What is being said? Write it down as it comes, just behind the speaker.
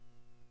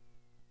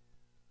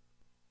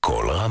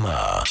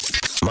רמה.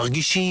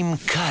 מרגישים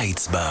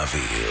קיץ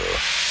באוויר.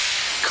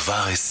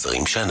 כבר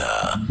 20 שנה.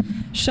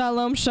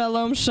 Shalom,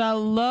 shalom,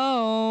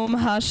 shalom.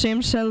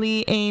 Hashem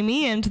Shali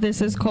Amy, and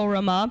this is Kol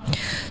Rama.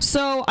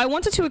 So I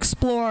wanted to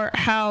explore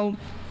how,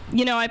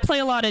 I play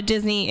a lot of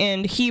Disney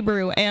in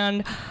Hebrew,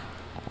 and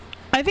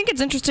I think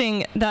it's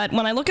interesting that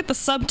when I look at the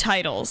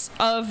subtitles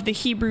of the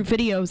Hebrew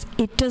videos,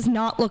 it does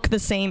not look the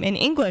same in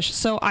English.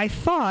 So I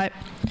thought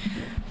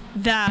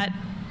that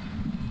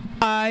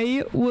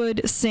I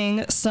would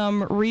sing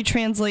some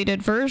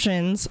retranslated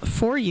versions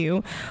for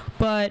you,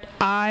 but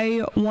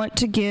I want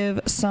to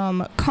give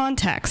some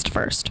context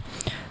first.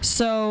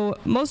 So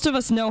most of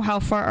us know how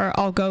far our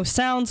I'll Go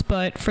sounds,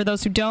 but for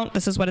those who don't,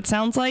 this is what it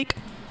sounds like.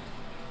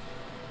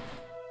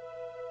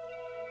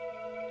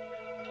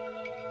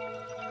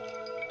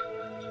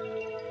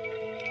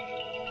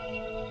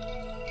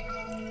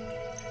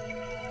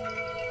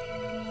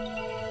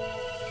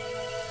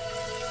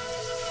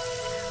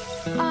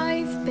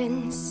 I've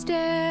been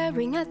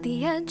staring at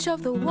the edge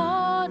of the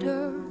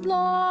water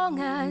long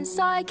as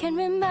I can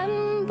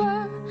remember,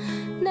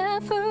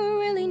 never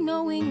really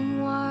knowing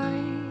why.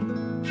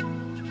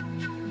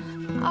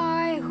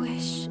 I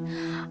wish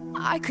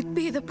I could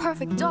be the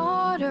perfect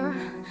daughter,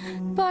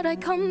 but I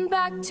come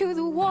back to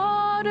the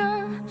water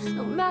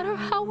no matter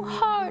how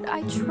hard I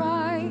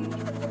try.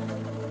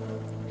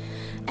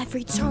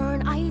 Every turn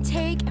I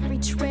take,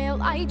 every trail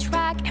I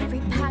track,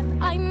 every path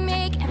I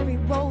make, every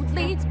road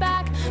leads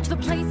back to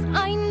the place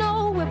I know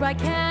where I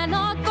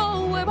cannot go,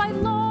 where I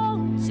long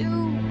to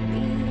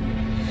be.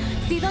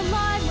 See the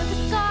line where the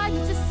sky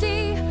meets the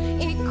sea,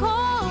 it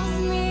calls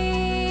me,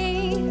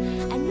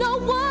 and no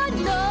one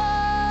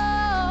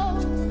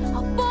knows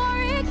how far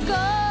it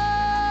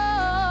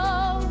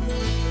goes.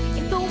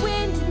 If the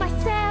wind in my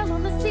sail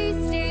on the sea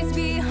stays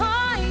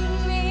behind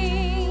me,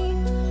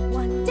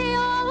 one day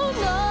I'll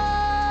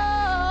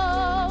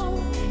know.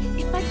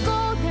 If I go,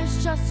 there's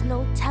just no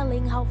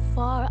telling how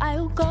far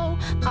I'll go.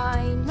 I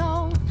know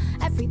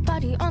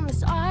everybody on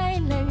this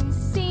island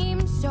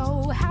seems so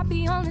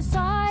happy on this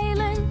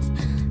island.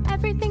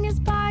 Everything is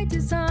by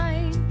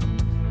design.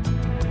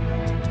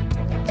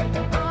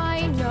 I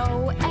know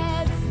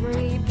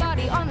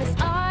everybody on this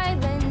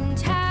island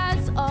has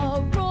a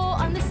role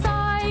on this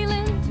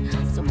island,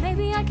 so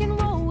maybe I can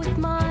roll with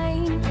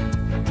mine.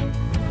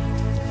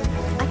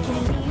 I can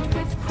lead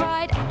with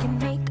pride, I can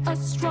make us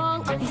strong.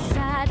 I'll be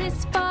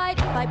satisfied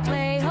if I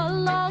play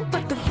along,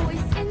 but the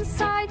voice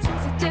inside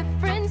sings a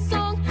different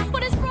song.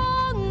 What is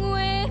wrong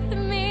with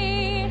me?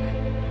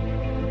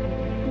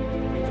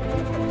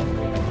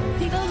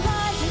 See the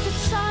light as it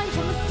shines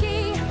on the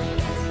sea,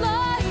 it's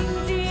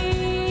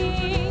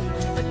blinding,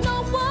 but no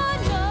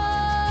one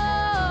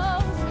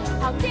knows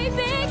how deep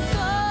it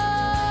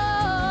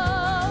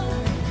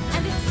goes.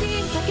 And it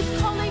seems like it's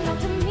calling out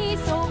to me,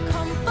 so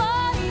come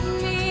find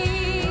me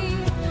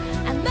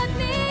and let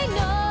me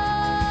know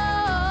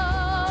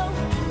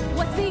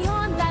what's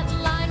beyond that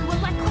line.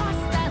 Will I cross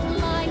that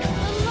line?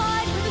 The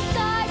line with the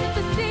sky meets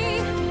the sea,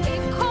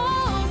 it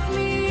calls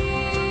me,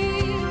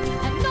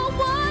 and no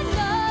one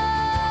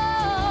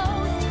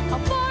knows how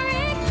far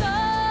it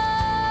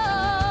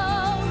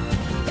goes.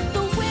 If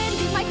the wind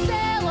in my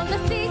sail on the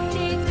sea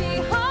stays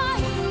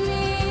behind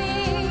me,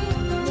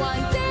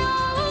 one day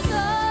I'll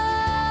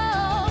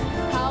know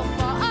how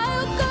far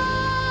I'll go.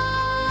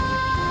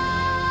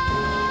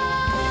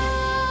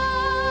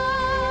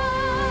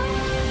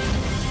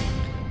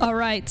 All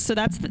right, so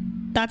that's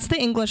the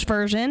English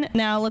version.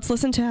 Now let's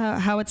listen to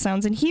how it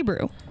sounds in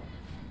Hebrew.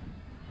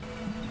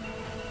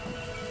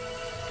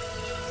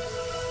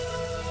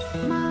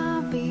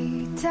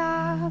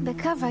 מביטה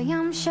בקו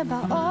הים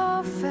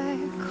שבאופק,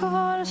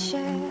 כל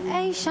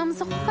שאי שם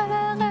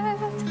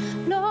זוכרת,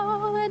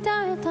 לא אדע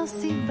את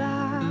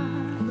הסיבה.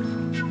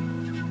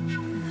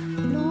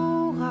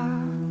 לא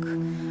רק,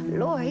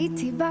 לא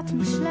הייתי בת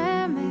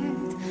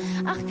מושלמת,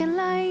 אך כן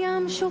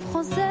לים שוב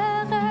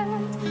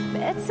חוזרת,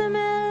 בעצם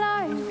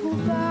אליי הוא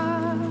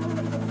בא.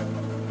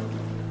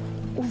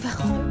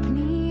 ובכל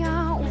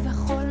פנייה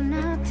ובכל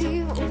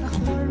נתיב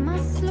ובכל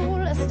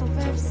מסלול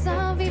אסתובב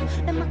סביב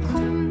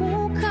למקום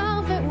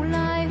מוכר,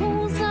 ואולי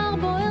הוא זר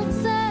בו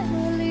ארצה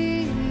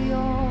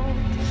להיות,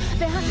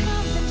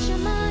 והקו בין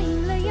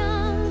שמיים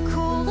לים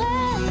קורא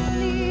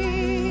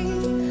לי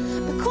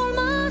בכל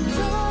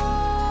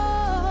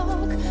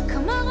מתוק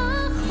כמה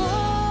רחוק,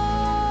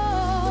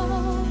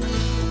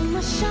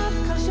 ומשב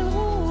קל של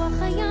רוח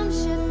הים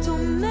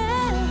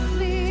שתומך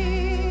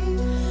לי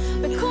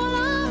בכל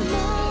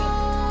עמוק.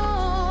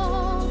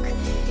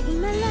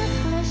 אם אלך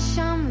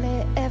לשם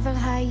לעבר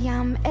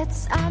הים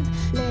אצעד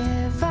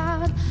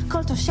לבד,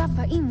 כל תושב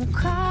באים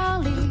מוכר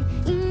לי,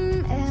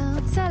 אם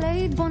ארצה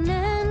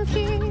להתבונן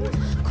כי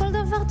כל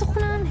דבר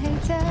תוכנן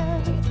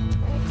היטב.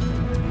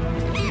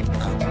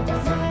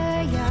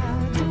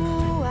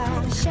 וידוע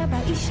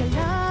שבאיש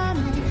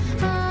שלנו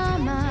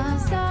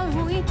המזל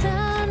הוא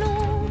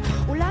איתנו,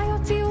 אולי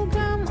אותי הוא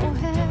גם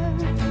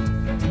אוהב.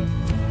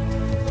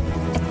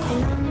 את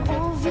כולם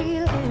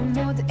הוביל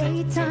אלמוד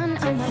איתן,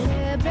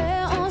 המלא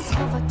בעוז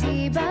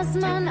חובתי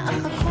בזמן,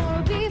 אך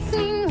הכל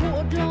בפנים הוא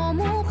עוד עוד לא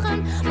מוכן,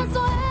 מה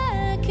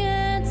זועק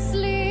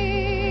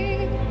אצלי?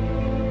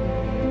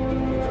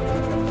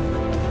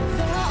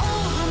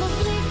 והאור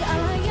המבריק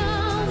על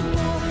הים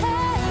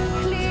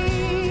בוהק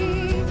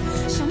לי,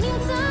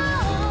 שנמצאות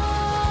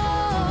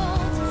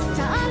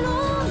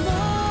תעלומות,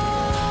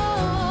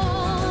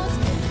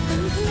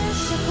 ונדמה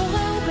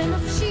שקורא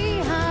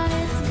בנפשי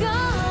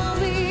האתגר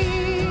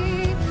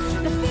לי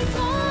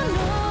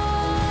לפתרונות.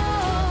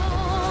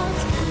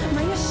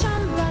 מה יש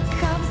שם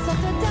בקו? זאת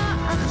תדע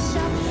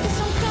עכשיו, יש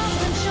שם קו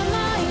בין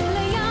שמיים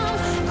לים,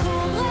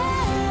 קורא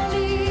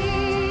לי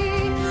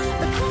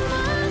בכל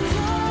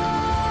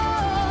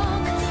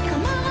מקום,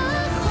 כמה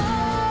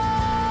רחוק,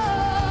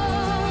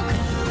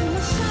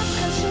 ומשב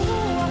קל של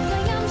רוח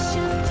לים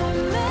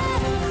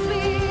שתומך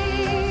בי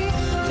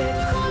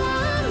בכל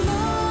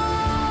עמוק,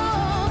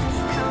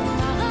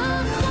 כמה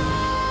רחוק.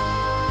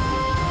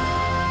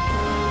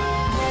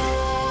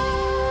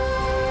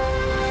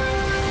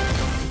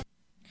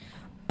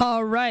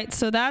 All right,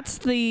 so that's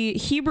the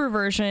Hebrew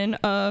version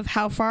of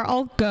How Far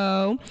I'll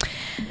Go.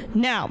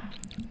 Now,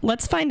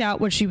 let's find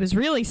out what she was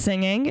really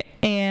singing,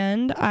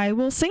 and I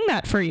will sing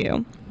that for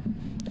you.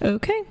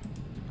 Okay.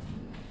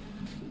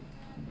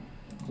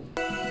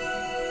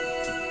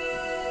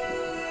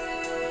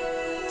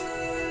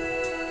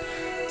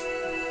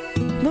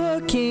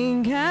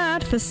 Looking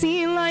at the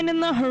sea line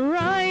and the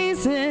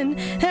horizon,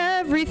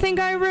 everything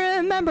I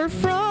remember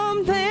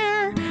from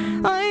there,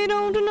 I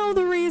don't know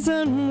the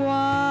reason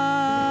why.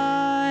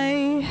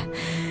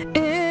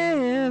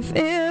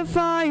 If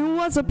I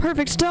was a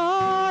perfect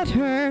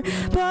daughter,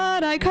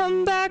 but I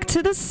come back to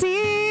the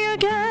sea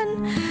again,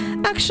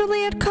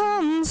 actually it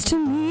comes to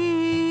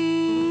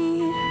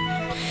me.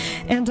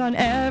 And on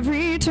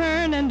every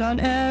turn and on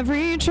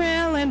every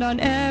trail and on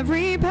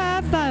every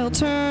path, I'll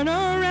turn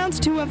around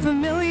to a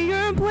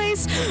familiar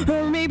place,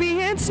 or maybe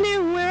it's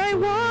new where I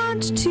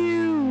want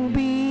to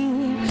be.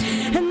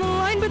 And the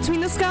line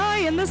between the sky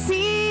and the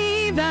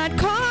sea that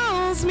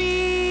calls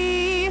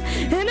me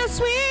in a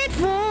sweet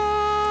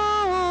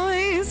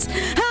voice,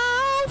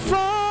 how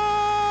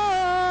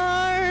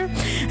far?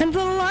 And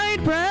the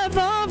light breath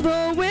of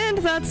the wind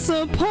that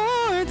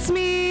supports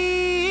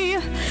me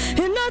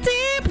in a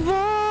deep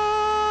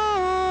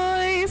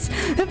voice.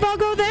 If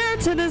I'll go there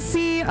to the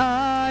sea,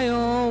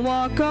 I'll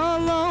walk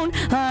alone.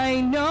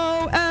 I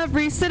know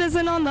every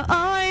citizen on the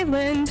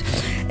island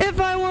if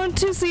I want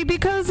to see,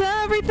 because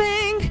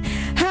everything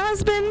has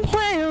been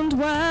planned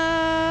well.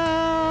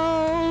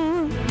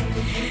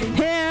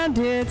 And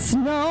it's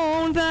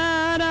known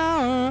that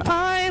our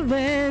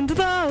island,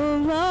 the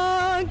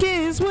luck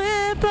is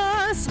with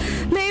us.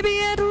 Maybe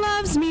it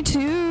loves me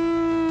too.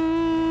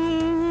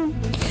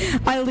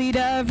 I lead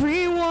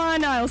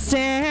everyone, I'll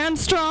stand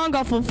strong,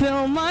 I'll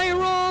fulfill my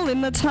role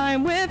in the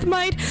time with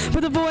might,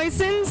 but the voice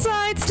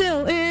inside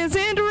still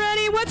isn't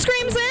ready. What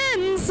screams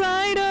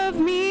inside of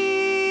me?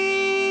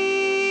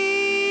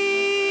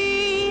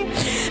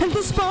 And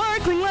the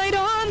sparkling light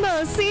on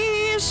the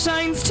sea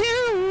shines to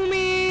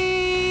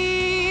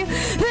me.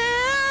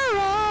 There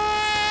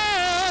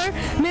are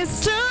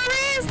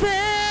mysteries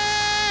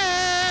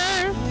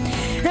there,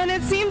 and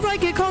it seems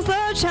like it calls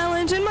the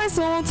challenge in my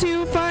soul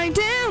to find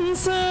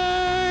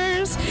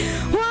answers.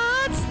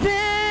 What's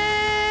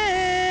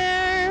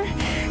there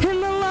in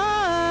the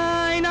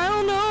line? I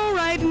don't know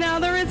right now.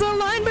 There is a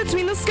line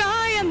between the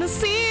sky and the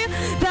sea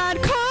that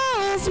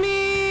calls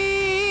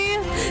me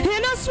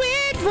in a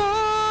sweet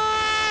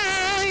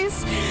voice.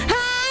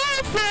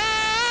 How far?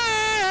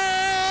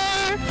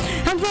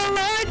 And the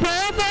light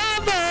breath of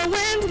the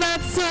wind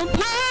that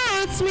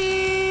supports me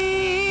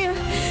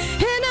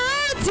in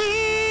a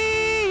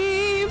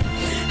deep,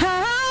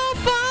 how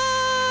far?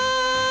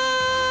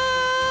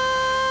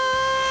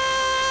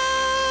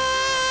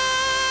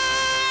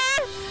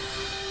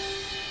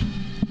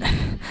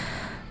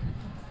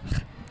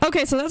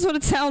 Okay, so that's what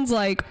it sounds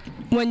like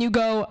when you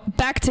go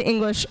back to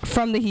English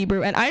from the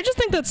Hebrew, and I just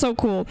think that's so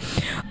cool.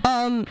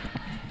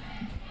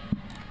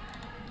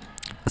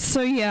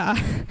 So yeah,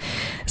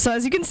 so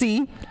as you can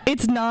see,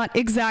 it's not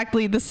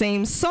exactly the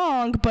same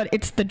song, but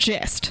it's the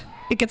gist.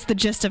 It gets the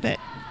gist of it.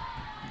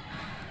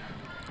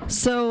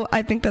 So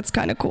I think that's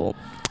kind of cool.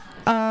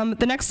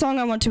 The next song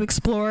I want to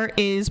explore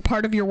is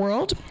Part of Your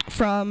World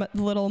from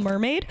The Little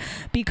Mermaid,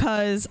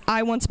 because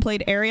I once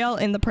played Ariel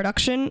in the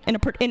production, in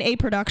a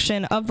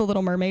production of The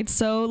Little Mermaid,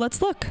 so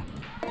let's look.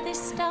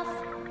 This stuff,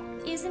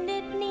 isn't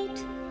it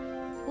neat?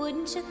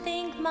 Wouldn't you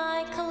think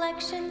my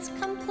collection's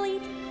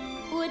complete?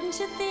 Wouldn't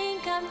you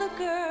think I'm the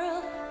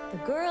girl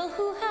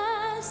who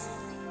has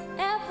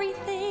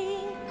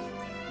everything?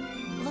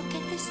 Look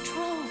at this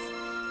trove,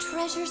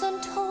 treasures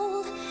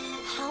untold.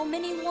 How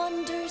many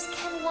wonders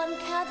can one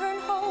cavern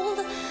hold?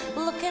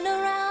 Looking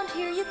around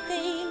here you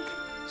think,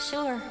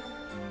 sure,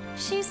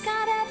 she's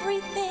got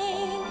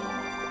everything.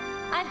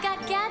 I've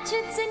got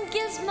gadgets and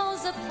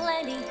gizmos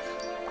aplenty.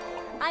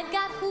 I've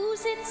got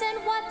who's its and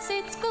what's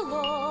its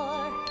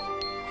galore.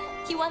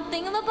 You want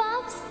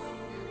thingamabobs?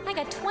 I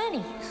got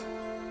 20.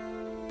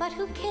 But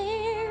who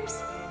cares?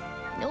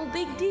 No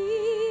big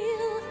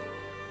deal.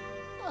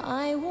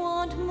 I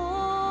want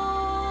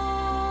more.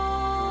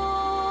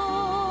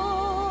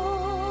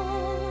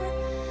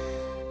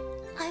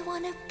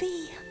 want to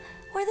be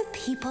where the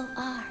people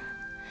are.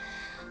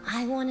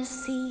 I want to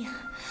see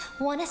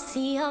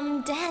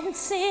them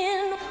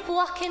dancing,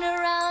 walking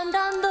around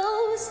on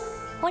those,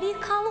 what do you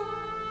call them?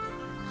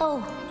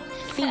 Oh,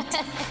 feet.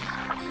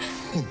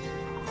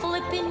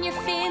 Flipping your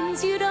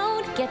fins, you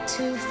don't get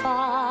too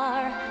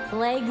far.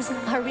 Legs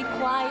are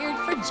required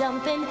for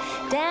jumping,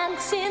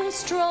 dancing,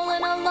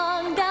 strolling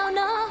along down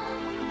a,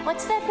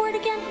 what's that word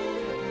again?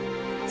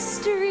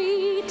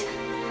 Street.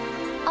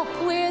 Up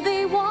where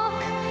they walk,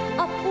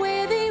 up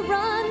where they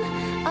run,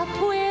 up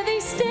where they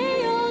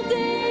stay all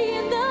day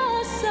in the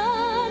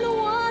sun,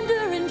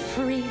 wandering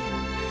free.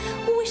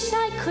 Wish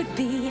I could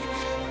be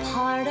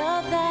part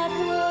of that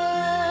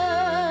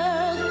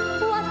world.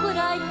 What would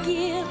I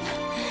give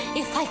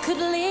if I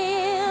could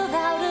live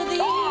out of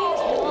these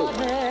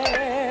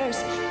waters?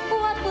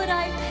 What would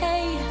I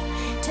pay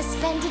to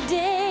spend a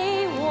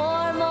day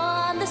warm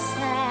on the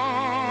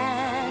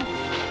sand?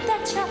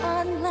 Betcha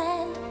on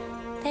land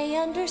they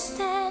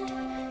understand,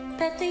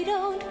 bet they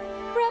don't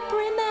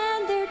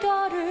reprimand their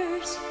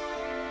daughters.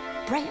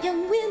 Bright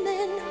young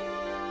women,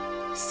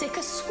 sick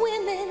of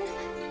swimming,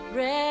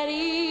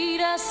 ready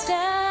to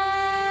stand,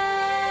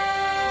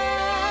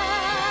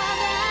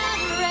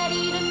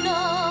 ready to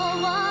know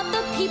what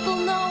the people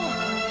know.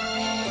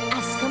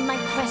 Ask them my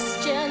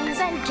questions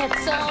and get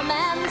some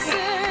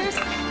answers.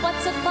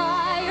 What's a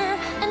fire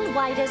and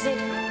why does it,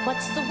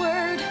 what's the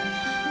word,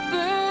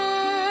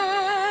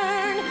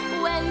 burn?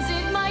 When's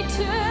it my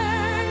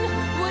turn?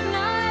 Wouldn't I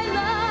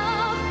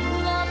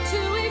love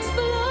to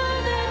explore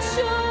that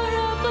shore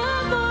up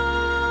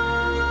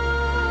above,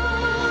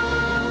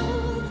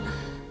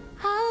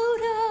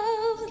 out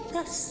of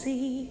the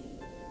sea?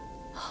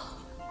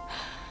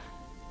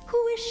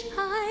 Wish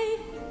I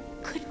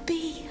could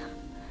be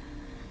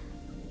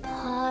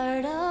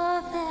part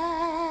of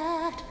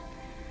that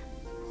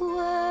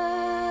world.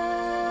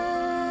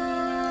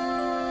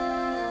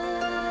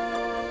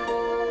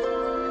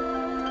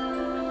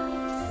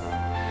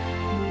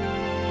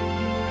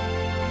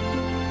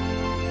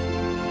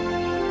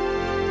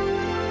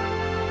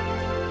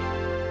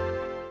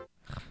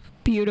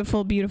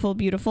 Beautiful, beautiful,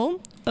 beautiful.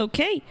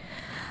 Okay,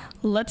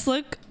 let's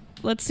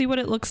see what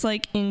it looks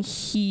like in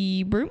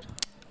Hebrew.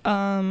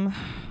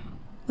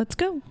 Let's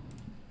go.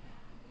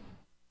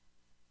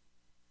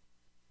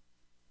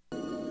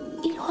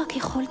 אילו רק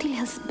יכולתי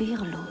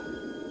להסביר לו.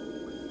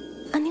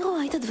 אני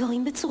רואה את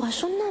הדברים בצורה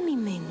שונה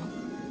ממנו.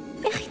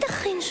 איך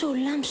ייתכן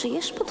שעולם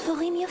שיש בו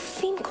דברים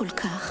יפים כל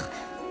כך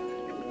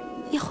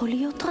יכול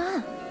להיות רע?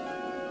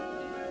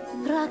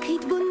 רק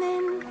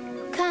התבונן,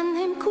 כאן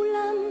הם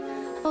כולם,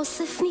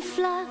 אוסף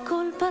נפלא,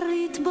 כל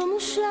פריט בו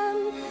מושלם,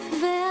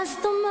 ואז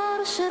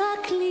תאמר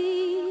שרק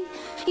לי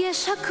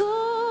יש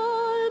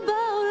הכל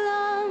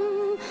בעולם.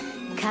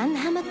 כאן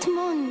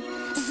המטמון,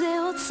 זה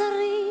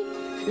אוצרי,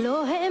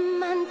 לא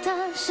האמנת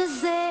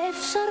שזה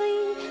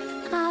אפשרי,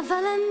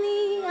 אבל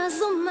אני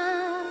אז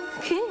אומר,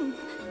 כן,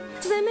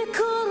 זה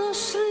מקור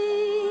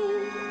אושרי.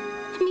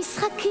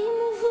 משחקים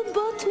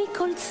ובובות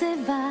מכל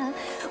צבע,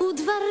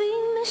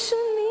 ודברים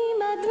משונים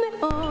עד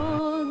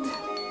מאוד.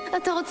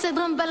 אתה רוצה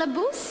דרם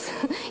בלבוס?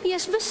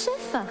 יש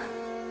בשפע.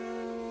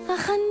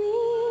 אך אני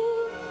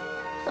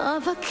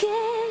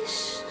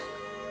אבקש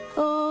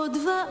עוד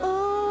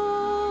ועוד.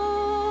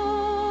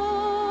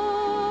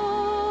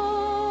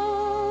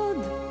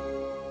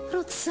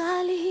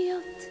 רוצה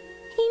להיות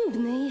עם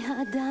בני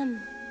האדם,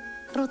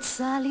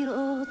 רוצה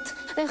לראות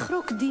איך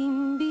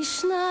רוקדים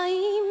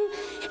בשניים,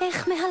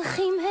 איך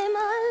מהלכים הם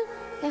על,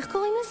 איך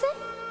קוראים לזה?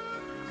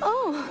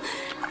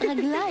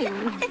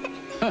 רגליים.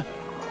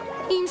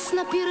 עם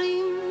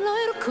סנפירים לא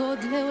ארקוד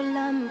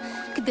לעולם,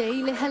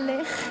 כדי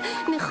להלך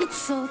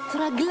נחוצות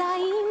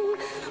רגליים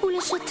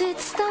ולשוטט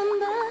סתם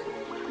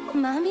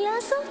מה המילה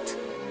הזאת?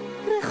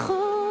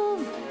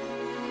 רחוב.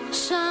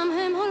 שם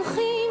הם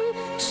הולכים,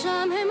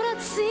 שם הם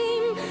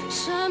רצים,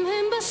 שם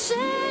הם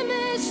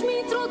בשמש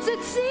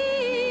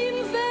מתרוצצים,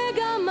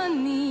 וגם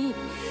אני,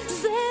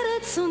 זה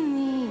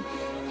רצוני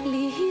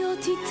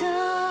להיות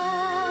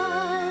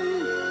איתם.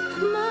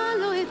 מה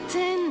לא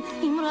אתן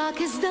אם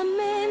רק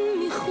אזדמן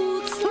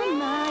מחוץ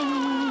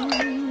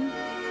למים,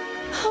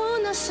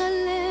 הון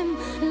השלם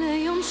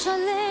ליום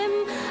שלם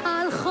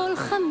על חול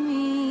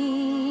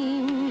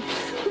חמים.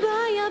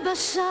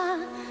 ביבשה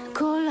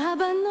כל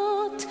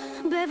הבנות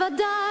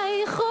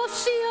בוודאי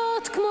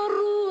חופשיות כמו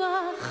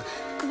רוח,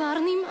 כבר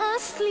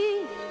נמאס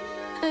לי,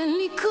 אין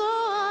לי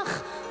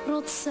כוח,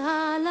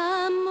 רוצה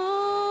לעמוד.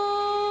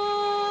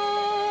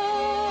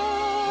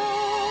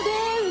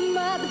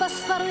 אלמד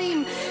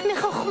בספרים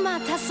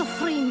מחוכמת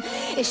הסופרים,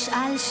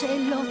 אשאל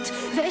שאלות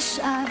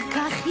ואשאב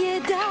כך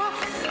ידע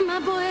מה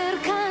בוער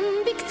כאן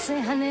בקצה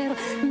הנר,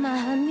 מה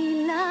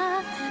המילה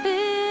אש.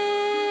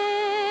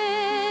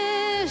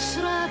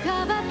 רק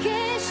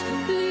אבקש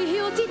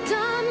להיות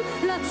איתם,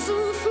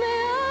 לצוף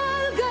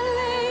מעל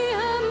גלי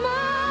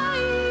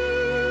המים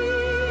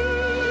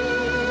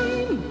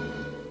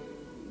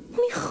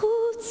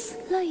מחוץ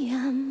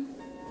לים,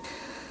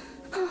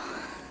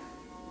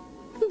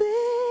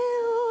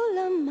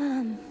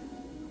 בעולמם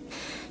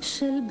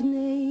של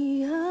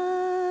בני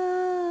האדם.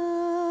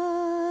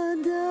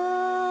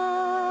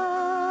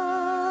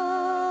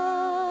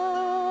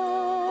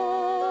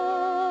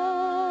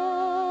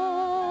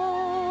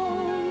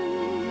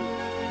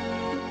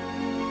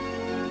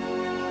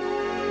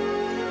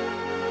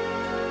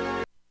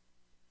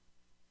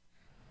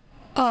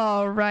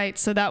 All right,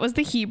 so that was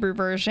the Hebrew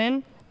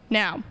version.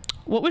 Now,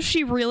 what was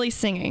she really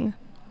singing?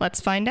 Let's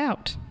find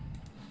out.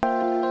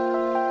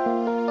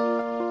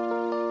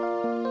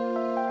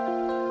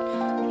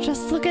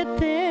 Just look at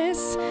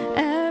this,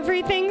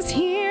 everything's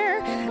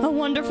here, a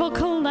wonderful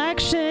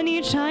collection,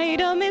 each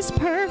item is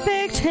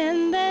perfect,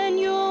 and then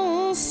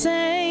you'll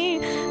say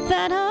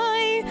that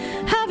I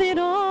have it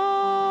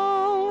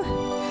all.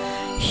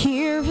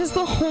 Here is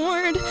the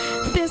hoard,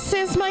 this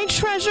is my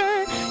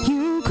treasure,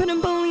 you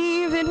couldn't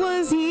believe it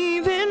was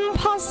even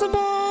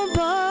possible,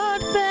 but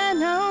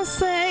then I'll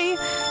say,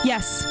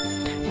 yes,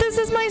 this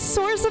is my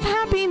source of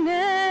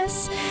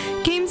happiness,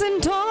 games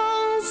and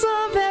dolls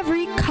of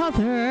every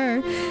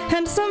color,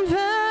 and some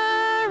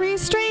very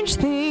strange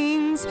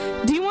things.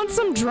 Do you want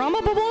some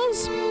drama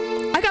bubbles?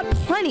 I got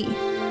plenty,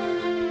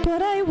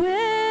 but I wish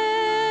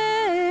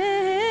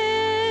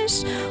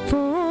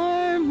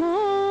for more.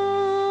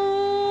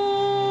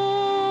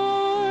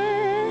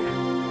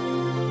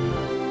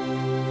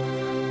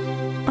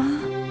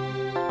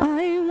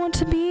 I want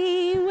to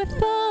be with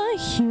the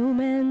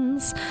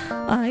humans.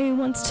 I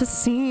want to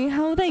see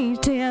how they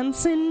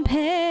dance in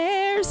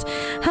pairs,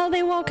 how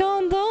they walk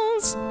on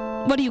those,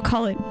 what do you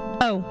call it?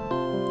 Oh,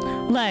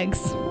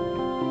 legs.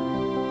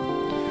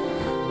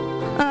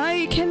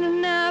 I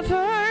can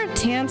never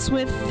dance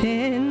with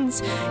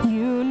fins.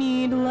 You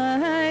need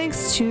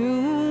legs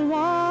to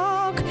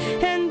walk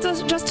and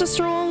just to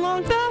stroll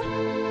along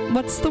the,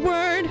 what's the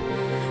word?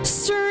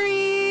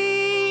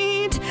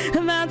 Street.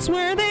 That's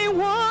where they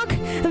walk.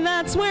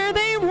 That's where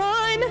they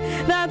run.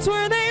 That's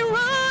where they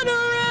run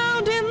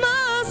around in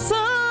the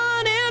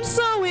sun. And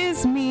so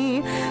is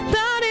me.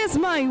 That is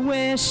my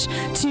wish,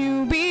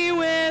 to be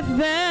with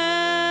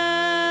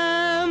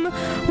them.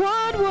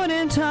 What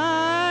wouldn't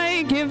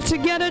I give to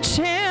get a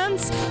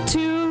chance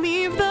to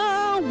leave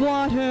the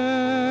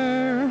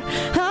water?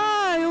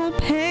 I'll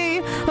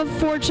pay a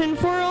fortune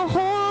for a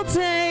whole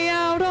day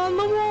out on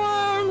the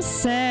warm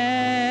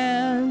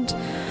sand.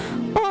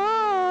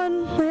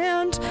 On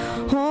land,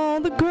 all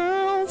the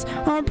girls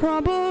are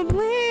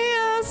probably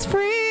as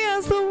free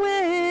as the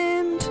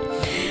wind.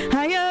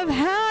 I have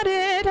had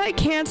it, I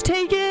can't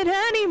take it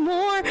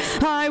anymore.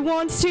 I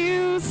want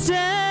to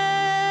stand.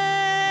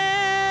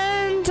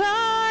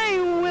 I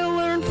will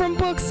learn from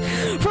books,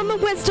 from the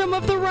wisdom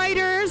of the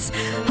writers.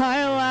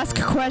 I'll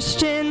ask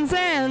questions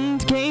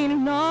and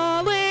gain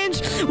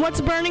knowledge.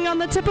 What's burning on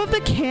the tip of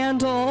the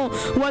candle?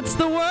 What's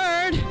the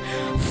word?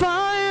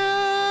 Fire.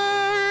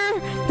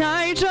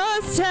 I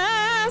just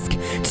ask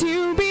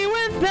to be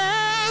with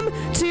them,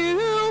 to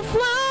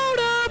float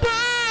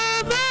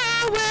above the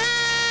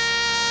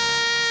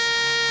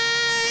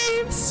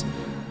waves,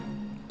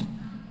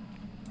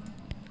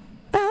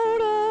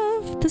 out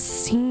of the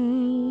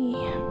sea,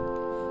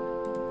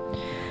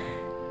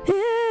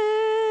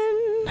 in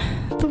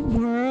the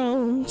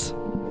world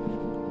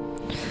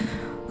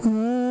of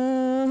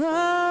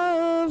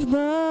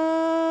the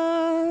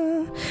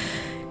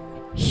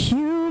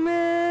humans.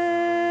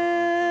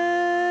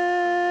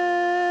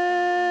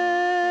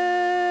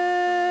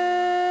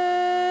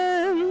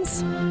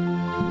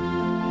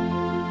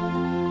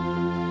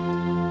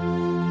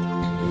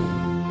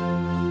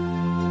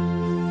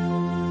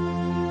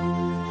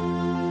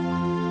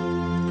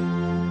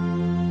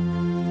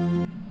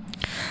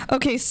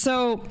 Okay,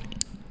 so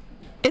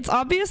it's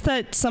obvious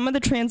that some of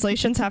the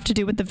translations have to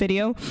do with the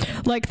video.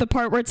 Like the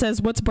part where it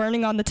says, what's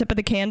burning on the tip of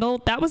the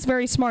candle? That was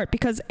very smart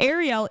because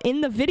Ariel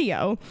in the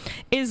video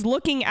is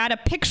looking at a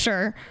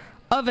picture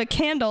of a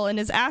candle and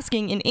is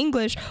asking in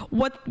English,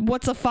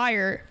 what's a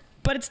fire?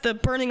 But it's the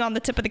burning on the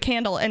tip of the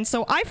candle. And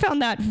so I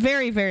found that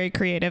very, very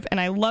creative, and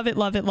I love it,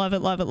 love it, love it,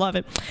 love it, love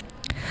it.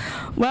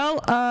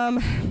 Well,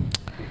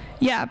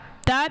 yeah.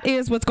 That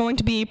is what's going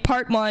to be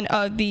part one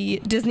of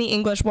the Disney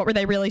English What Were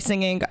They Really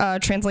Singing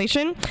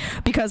translation,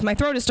 because my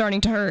throat is starting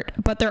to hurt.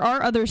 But there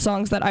are other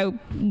songs that I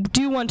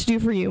do want to do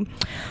for you.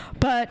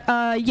 But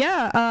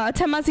yeah,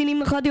 אתם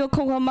מאזינים לרדיו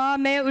קול רמה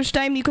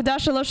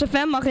 102.3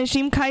 FM,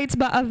 מרגישים קיץ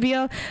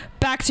באוויר.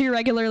 Back to your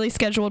regularly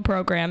scheduled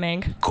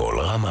programming. קול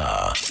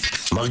רמה,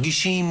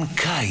 מרגישים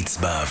קיץ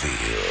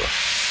באוויר.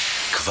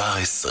 כבר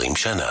 20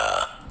 שנה.